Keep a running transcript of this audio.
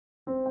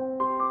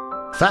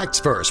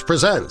FactsVerse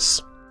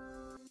presents.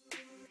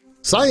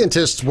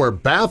 Scientists were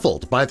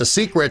baffled by the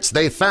secrets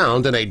they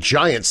found in a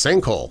giant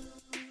sinkhole.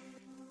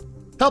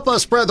 Help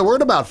us spread the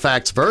word about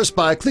FactsVerse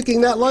by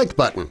clicking that like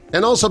button,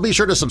 and also be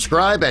sure to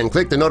subscribe and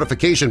click the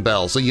notification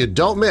bell so you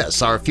don't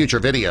miss our future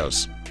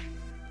videos.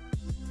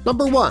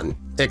 Number 1.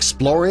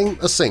 Exploring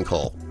a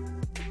sinkhole.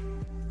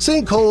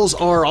 Sinkholes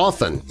are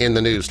often in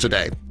the news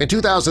today. In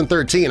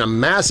 2013, a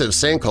massive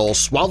sinkhole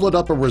swallowed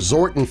up a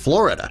resort in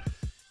Florida.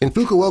 In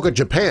Fukuoka,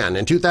 Japan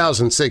in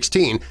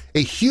 2016,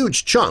 a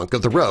huge chunk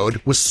of the road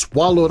was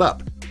swallowed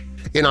up.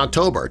 In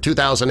October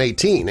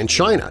 2018 in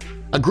China,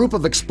 a group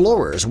of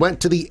explorers went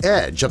to the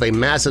edge of a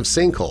massive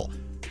sinkhole.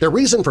 Their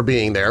reason for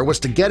being there was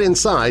to get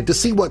inside to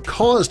see what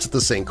caused the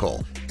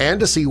sinkhole and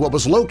to see what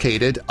was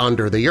located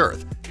under the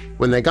earth.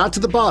 When they got to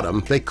the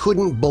bottom, they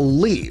couldn't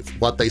believe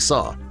what they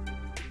saw.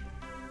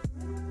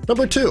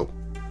 Number 2.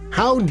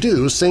 How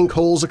do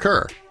sinkholes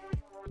occur?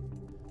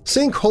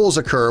 Sinkholes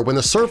occur when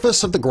the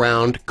surface of the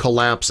ground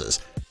collapses.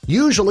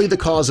 Usually the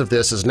cause of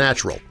this is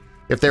natural.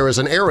 If there is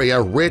an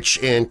area rich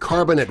in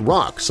carbonate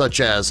rock,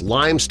 such as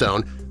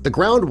limestone, the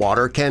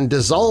groundwater can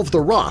dissolve the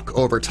rock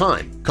over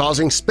time,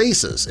 causing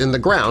spaces in the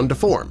ground to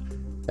form.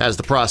 As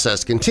the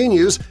process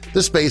continues,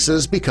 the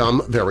spaces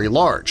become very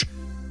large.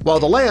 While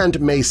the land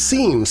may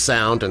seem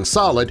sound and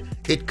solid,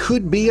 it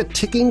could be a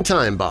ticking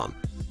time bomb.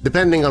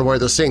 Depending on where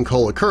the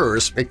sinkhole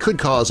occurs, it could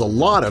cause a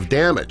lot of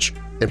damage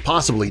and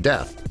possibly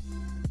death.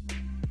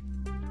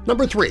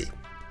 Number 3.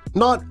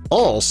 Not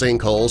all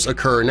sinkholes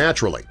occur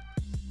naturally.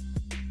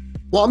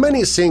 While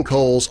many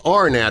sinkholes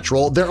are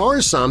natural, there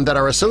are some that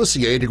are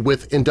associated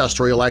with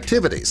industrial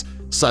activities,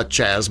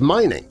 such as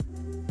mining.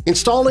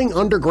 Installing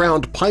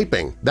underground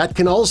piping that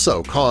can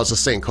also cause a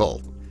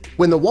sinkhole.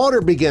 When the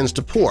water begins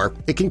to pour,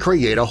 it can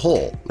create a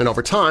hole, and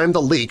over time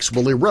the leaks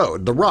will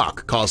erode the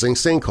rock, causing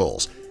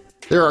sinkholes.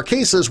 There are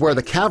cases where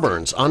the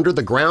caverns under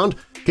the ground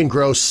can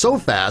grow so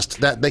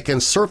fast that they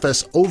can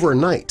surface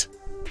overnight.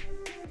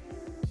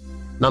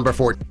 Number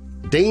 4.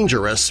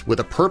 Dangerous with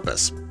a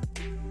purpose.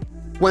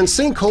 When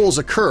sinkholes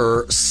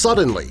occur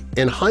suddenly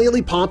in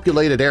highly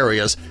populated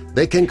areas,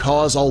 they can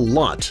cause a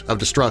lot of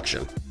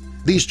destruction.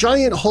 These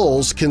giant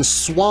holes can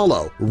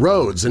swallow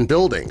roads and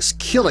buildings,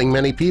 killing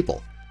many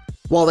people.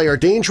 While they are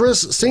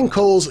dangerous,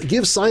 sinkholes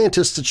give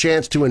scientists a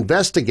chance to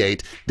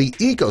investigate the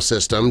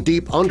ecosystem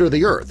deep under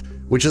the Earth,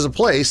 which is a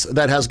place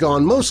that has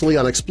gone mostly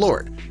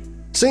unexplored.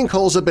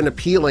 Sinkholes have been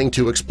appealing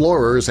to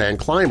explorers and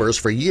climbers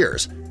for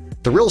years.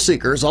 The thrill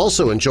seekers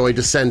also enjoy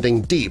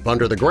descending deep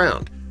under the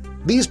ground.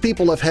 These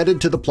people have headed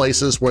to the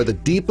places where the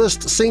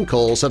deepest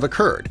sinkholes have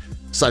occurred,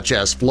 such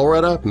as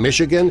Florida,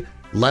 Michigan,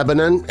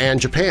 Lebanon, and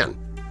Japan.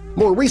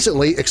 More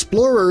recently,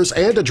 explorers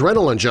and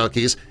adrenaline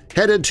junkies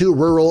headed to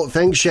rural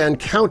Fengshan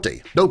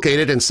County,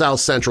 located in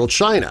south-central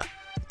China.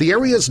 The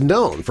area is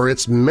known for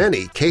its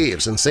many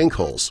caves and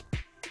sinkholes.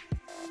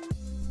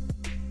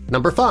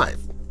 Number 5.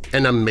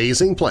 An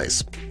amazing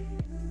place.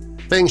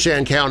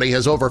 Fengshan County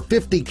has over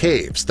 50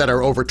 caves that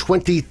are over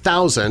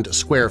 20,000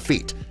 square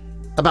feet.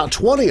 About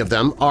 20 of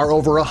them are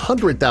over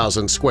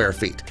 100,000 square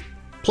feet.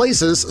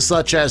 Places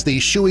such as the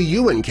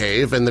Shuiyuan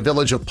Cave in the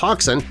village of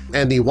Paksan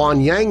and the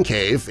Wanyang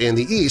Cave in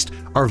the east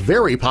are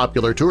very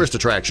popular tourist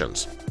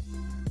attractions.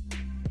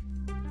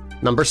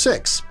 Number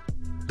 6.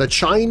 The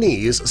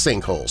Chinese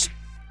sinkholes.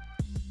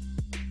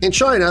 In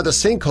China, the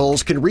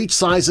sinkholes can reach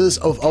sizes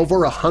of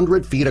over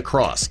 100 feet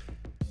across.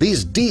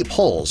 These deep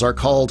holes are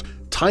called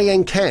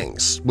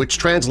Tiankangs, which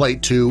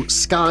translate to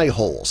sky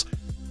holes.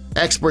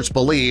 Experts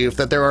believe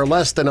that there are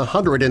less than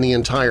 100 in the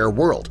entire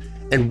world,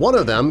 and one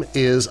of them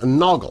is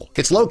Noggle.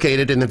 It's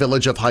located in the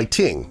village of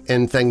Haiting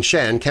in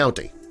Fengshan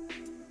County.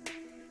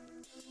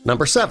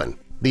 Number 7.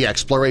 The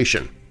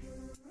Exploration.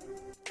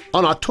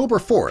 On October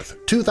 4,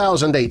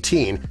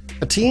 2018,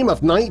 a team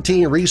of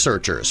 19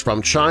 researchers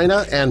from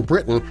China and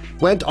Britain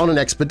went on an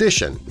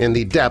expedition in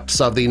the depths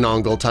of the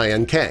Noggle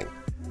Tiankang.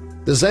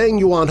 The Zhang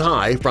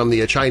Yuanhai from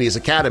the Chinese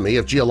Academy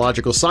of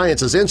Geological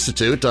Sciences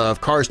Institute of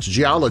Karst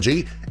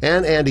Geology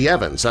and Andy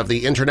Evans of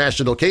the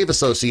International Cave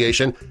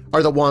Association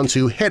are the ones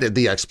who headed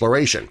the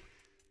exploration.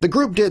 The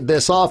group did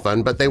this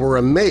often, but they were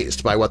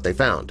amazed by what they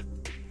found.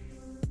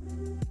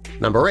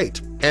 Number 8.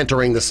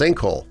 Entering the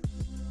sinkhole.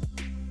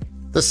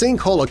 The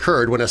sinkhole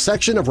occurred when a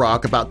section of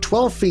rock about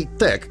 12 feet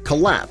thick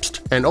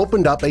collapsed and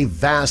opened up a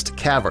vast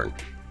cavern.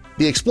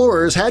 The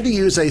explorers had to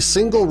use a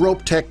single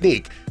rope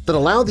technique that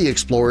allowed the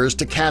explorers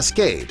to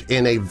cascade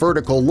in a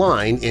vertical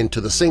line into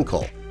the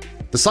sinkhole.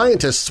 The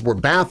scientists were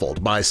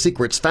baffled by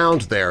secrets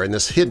found there in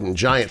this hidden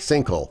giant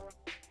sinkhole.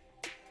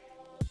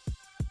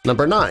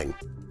 Number 9.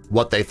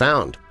 What they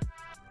found.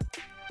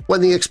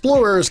 When the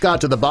explorers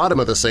got to the bottom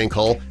of the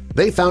sinkhole,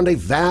 they found a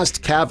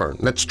vast cavern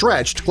that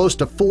stretched close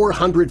to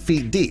 400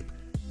 feet deep.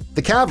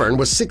 The cavern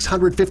was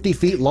 650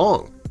 feet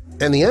long,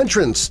 and the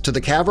entrance to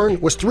the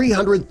cavern was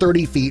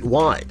 330 feet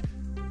wide.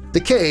 The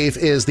cave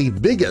is the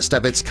biggest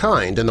of its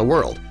kind in the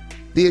world.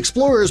 The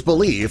explorers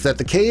believe that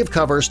the cave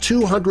covers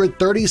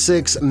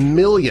 236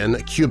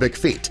 million cubic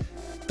feet.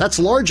 That's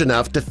large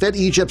enough to fit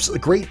Egypt's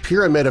Great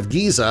Pyramid of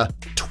Giza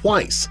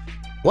twice.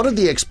 One of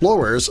the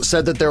explorers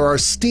said that there are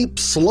steep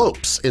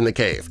slopes in the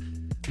cave.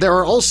 There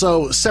are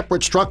also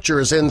separate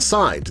structures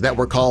inside that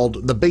were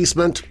called the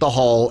basement, the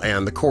hall,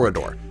 and the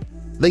corridor.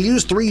 They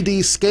used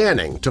 3D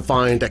scanning to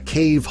find a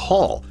cave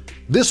hall.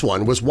 This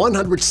one was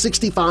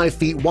 165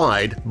 feet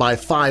wide by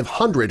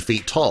 500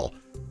 feet tall.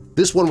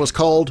 This one was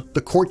called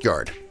the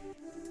courtyard.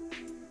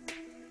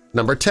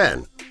 Number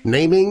 10.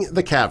 Naming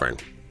the cavern.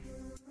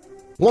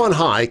 Juan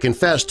Hai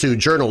confessed to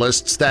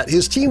journalists that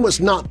his team was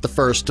not the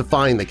first to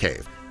find the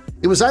cave.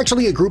 It was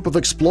actually a group of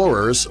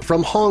explorers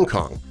from Hong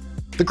Kong.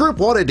 The group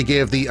wanted to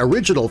give the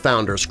original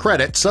founders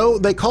credit, so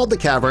they called the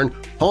cavern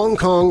Hong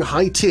Kong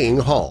Haiting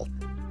Hall.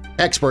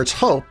 Experts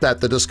hope that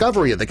the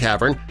discovery of the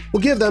cavern will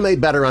give them a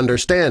better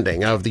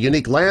understanding of the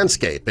unique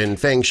landscape in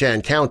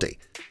Fengshan County.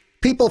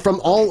 People from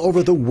all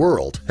over the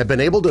world have been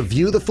able to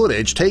view the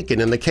footage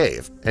taken in the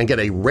cave and get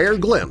a rare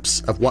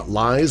glimpse of what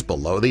lies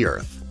below the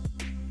earth.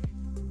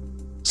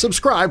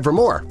 Subscribe for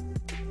more.